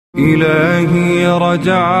إلهي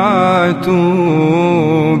رجعت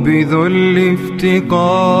بذل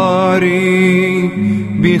افتقاري،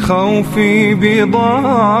 بخوفي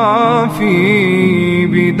بضعفي،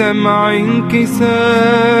 بدمع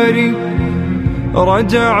انكساري.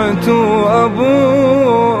 رجعت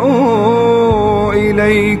أبوء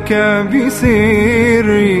إليك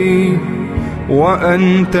بسري،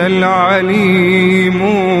 وأنت العليم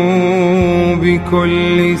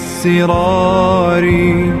بكل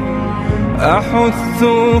السرار. أحث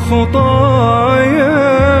خطايا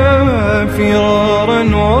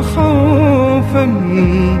فرارا وخوفا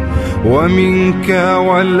ومنك،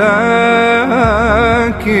 ولكن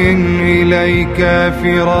إليك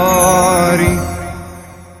فراري.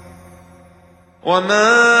 وما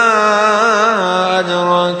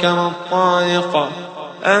أدراك ما الطارق،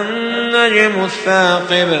 النجم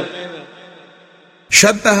الثاقب.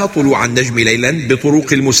 شبه طلوع النجم ليلا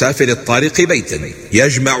بطرق المسافر الطارق بيتا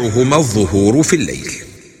يجمعهما الظهور في الليل.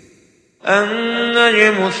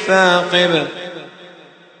 النجم الثاقب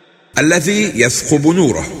الذي يثقب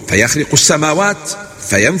نوره فيخرق السماوات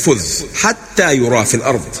فينفذ حتى يرى في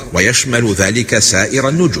الأرض، ويشمل ذلك سائر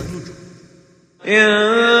النجوم.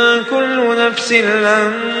 إن كل نفس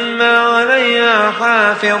لما عليها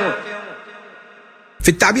حافظ. في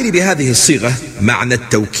التعبير بهذه الصيغة معنى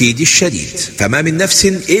التوكيد الشديد، فما من نفس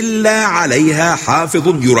إلا عليها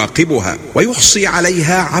حافظ يراقبها ويحصي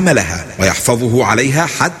عليها عملها ويحفظه عليها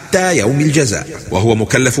حتى يوم الجزاء، وهو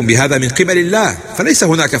مكلف بهذا من قبل الله، فليس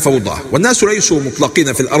هناك فوضى، والناس ليسوا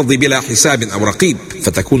مطلقين في الأرض بلا حساب أو رقيب،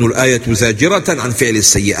 فتكون الآية زاجرة عن فعل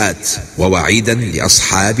السيئات ووعيدا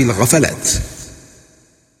لأصحاب الغفلات.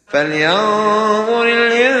 فلينظر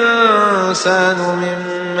الإنسان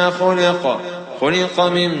مما خلق، خلق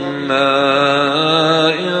من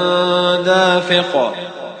ماء دافق،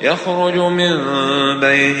 يخرج من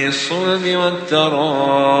بين الصلب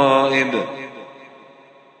والترائب.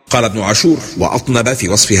 قال ابن عاشور: وأطنب في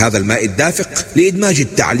وصف هذا الماء الدافق لإدماج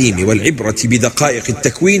التعليم والعبرة بدقائق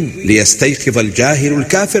التكوين، ليستيقظ الجاهل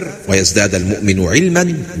الكافر ويزداد المؤمن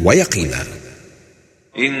علما ويقينا.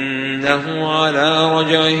 إنه على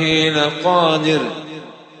رجعه لقادر.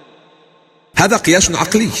 هذا قياس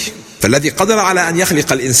عقلي، فالذي قدر على أن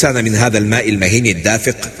يخلق الإنسان من هذا الماء المهين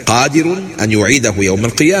الدافق قادر أن يعيده يوم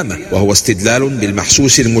القيامة، وهو استدلال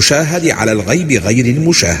بالمحسوس المشاهد على الغيب غير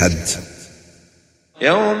المشاهد.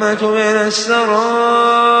 يوم تبلى السرائر.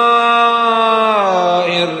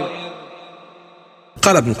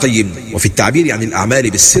 قال ابن القيم: وفي التعبير عن الأعمال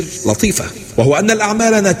بالسر لطيفة، وهو أن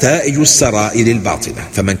الأعمال نتائج السرائر الباطنة،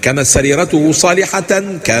 فمن كانت سريرته صالحة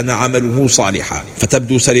كان عمله صالحا،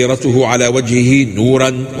 فتبدو سريرته على وجهه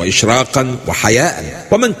نورا وإشراقا وحياء،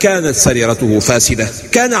 ومن كانت سريرته فاسدة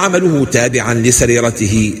كان عمله تابعا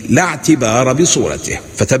لسريرته لا اعتبار بصورته،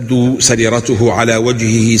 فتبدو سريرته على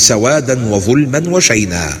وجهه سوادا وظلما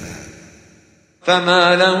وشينا.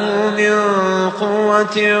 فما له من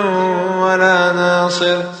قوة ولا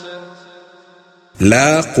ناصر.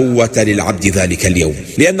 لا قوة للعبد ذلك اليوم،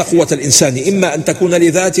 لأن قوة الإنسان إما أن تكون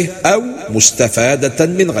لذاته أو مستفادة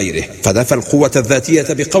من غيره، فنفى القوة الذاتية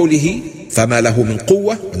بقوله فما له من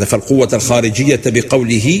قوة، ونفى القوة الخارجية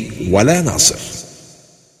بقوله ولا ناصر.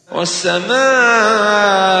 والسماء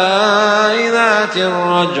ذات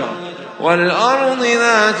الرجع والأرض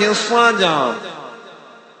ذات الصدع.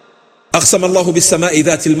 أقسم الله بالسماء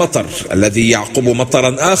ذات المطر الذي يعقب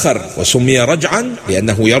مطرا آخر وسمي رجعا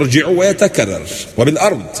لأنه يرجع ويتكرر،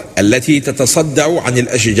 وبالأرض التي تتصدع عن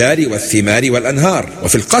الأشجار والثمار والأنهار.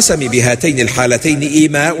 وفي القسم بهاتين الحالتين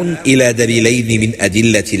إيماء إلى دليلين من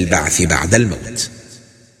أدلة البعث بعد الموت.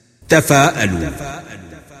 تفاءلوا.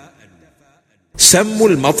 سموا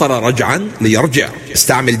المطر رجعا ليرجع،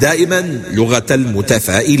 استعمل دائما لغة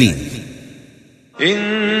المتفائلين.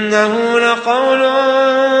 إنه لقول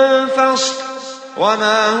فصل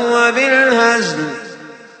وما هو بالهزل.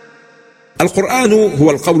 القرآن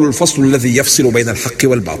هو القول الفصل الذي يفصل بين الحق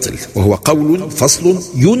والباطل، وهو قول فصل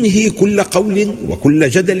ينهي كل قول وكل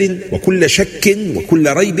جدل وكل شك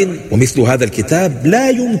وكل ريب، ومثل هذا الكتاب لا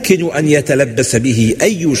يمكن أن يتلبس به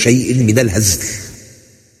أي شيء من الهزل.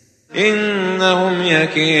 إنهم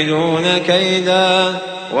يكيدون كيدا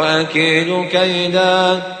وأكيد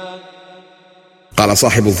كيدا. قال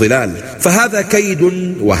صاحب الظلال: فهذا كيد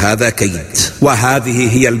وهذا كيد،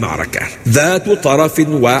 وهذه هي المعركة ذات طرف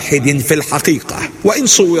واحد في الحقيقة، وإن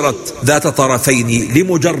صورت ذات طرفين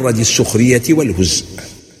لمجرد السخرية والهزء.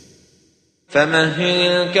 فمهل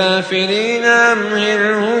الكافرين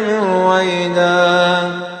أمهلهم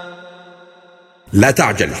رويدا. لا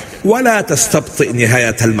تعجل ولا تستبطئ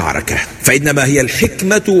نهاية المعركة، فإنما هي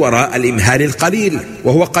الحكمة وراء الإمهال القليل،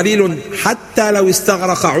 وهو قليل حتى لو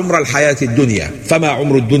استغرق عمر الحياة الدنيا، فما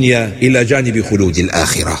عمر الدنيا إلى جانب خلود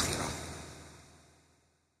الآخرة.